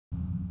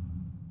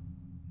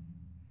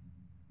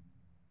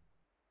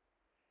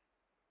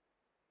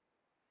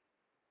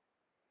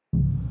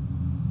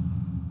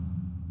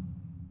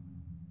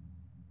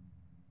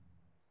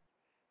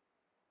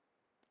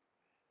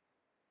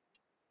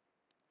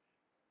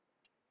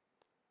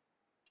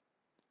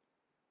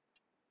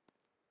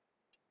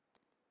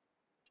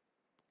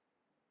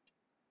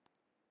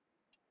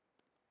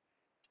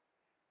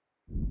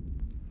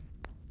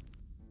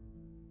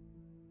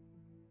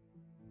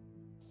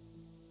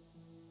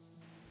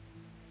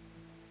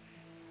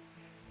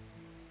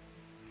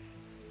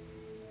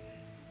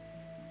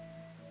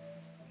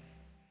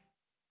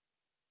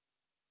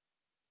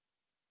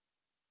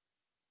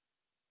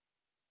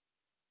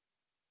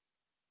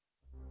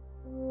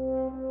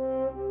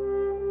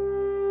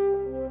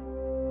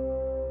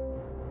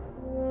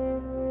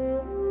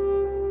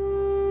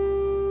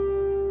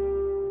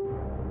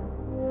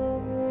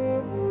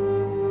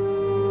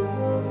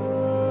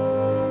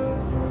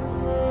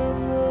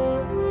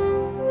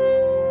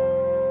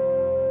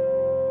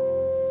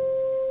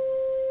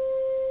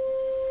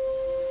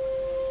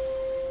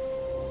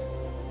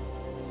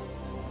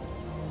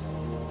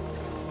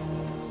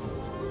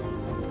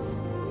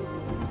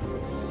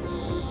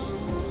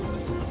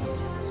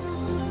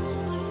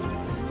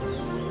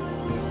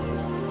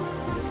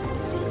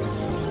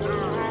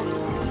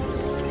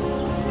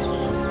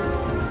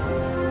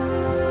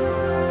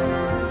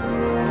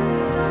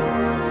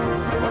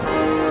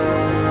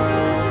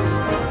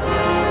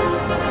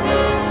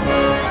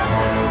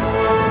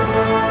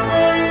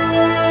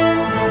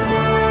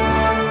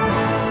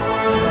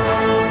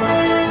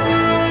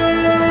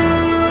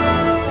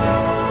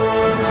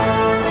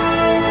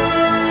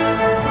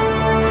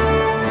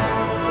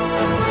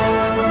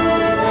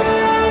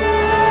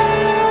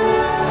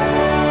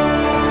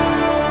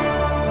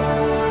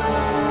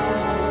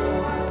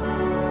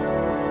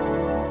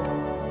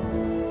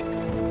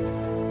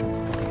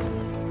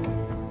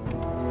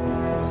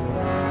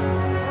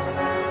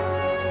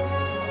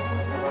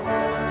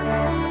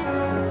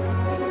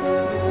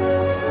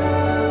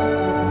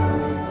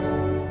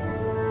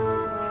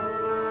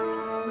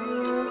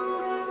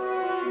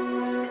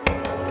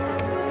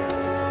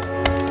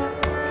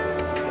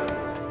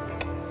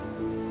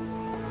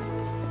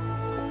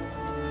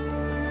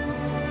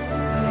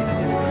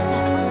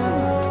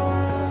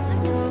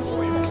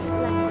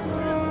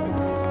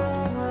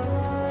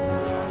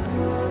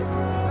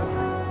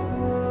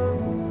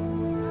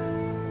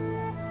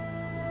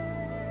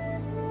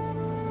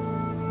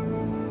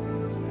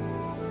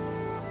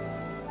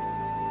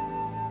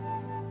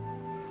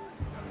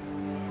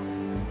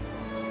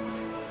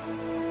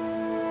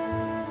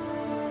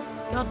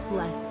God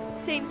bless.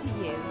 Same to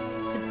you.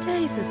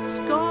 Today's a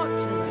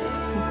scorcher.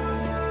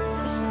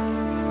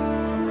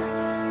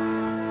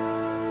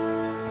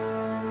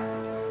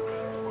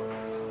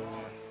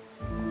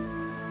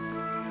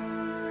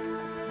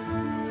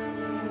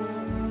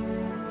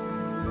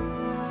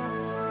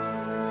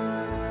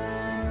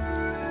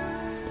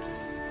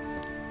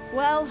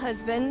 Well,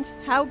 husband,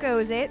 how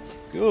goes it?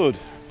 Good.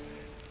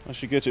 I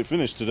should get it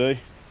finished today.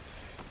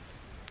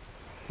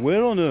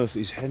 Where on earth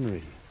is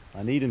Henry?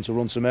 I need him to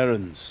run some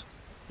errands.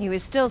 He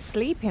was still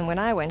sleeping when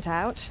I went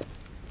out.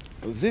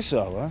 At this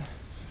hour?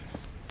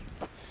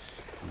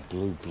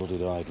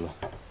 Blue-blooded idler.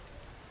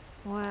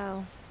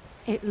 Well,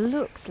 it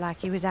looks like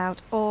he was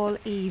out all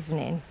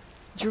evening,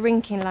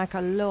 drinking like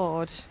a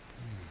lord.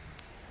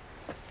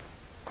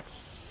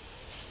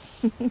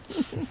 Go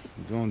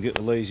and get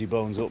the lazy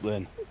bones up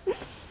then.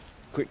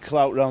 Quick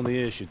clout round the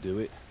ear should do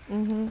it.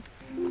 Mm-hmm.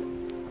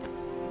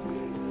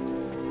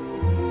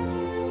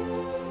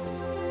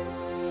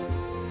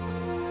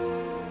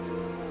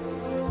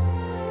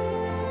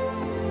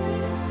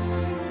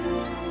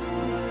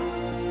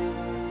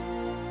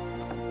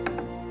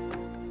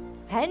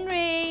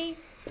 Henry!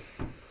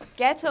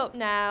 Get up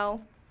now.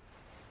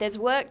 There's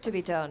work to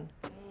be done.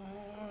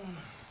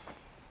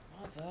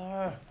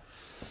 Mother.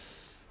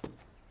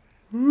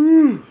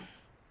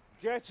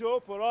 Get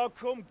up or I'll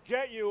come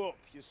get you up,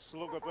 you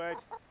slugabed.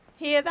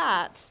 Hear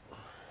that?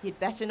 You'd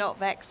better not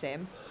vex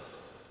him.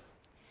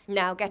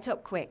 Now get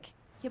up quick.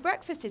 Your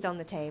breakfast is on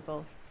the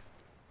table.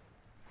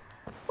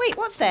 Wait,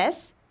 what's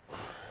this?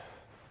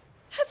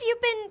 Have you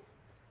been...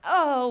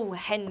 Oh,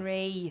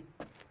 Henry.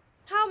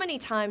 How many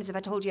times have I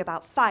told you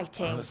about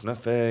fighting? Oh, it's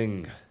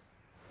nothing.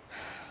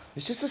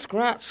 It's just a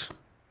scratch.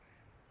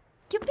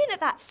 You've been at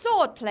that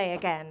sword play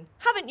again,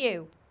 haven't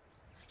you?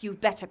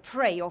 You'd better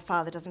pray your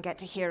father doesn't get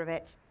to hear of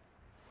it.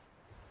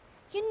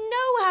 You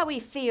know how he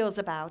feels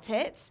about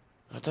it.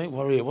 Oh, don't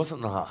worry, it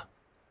wasn't that.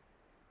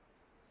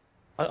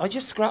 I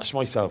just scratched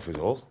myself is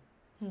all.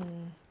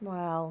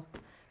 Well,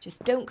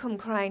 just don't come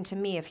crying to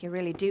me if you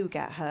really do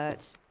get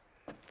hurt.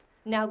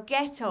 Now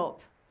get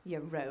up, you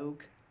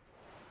rogue.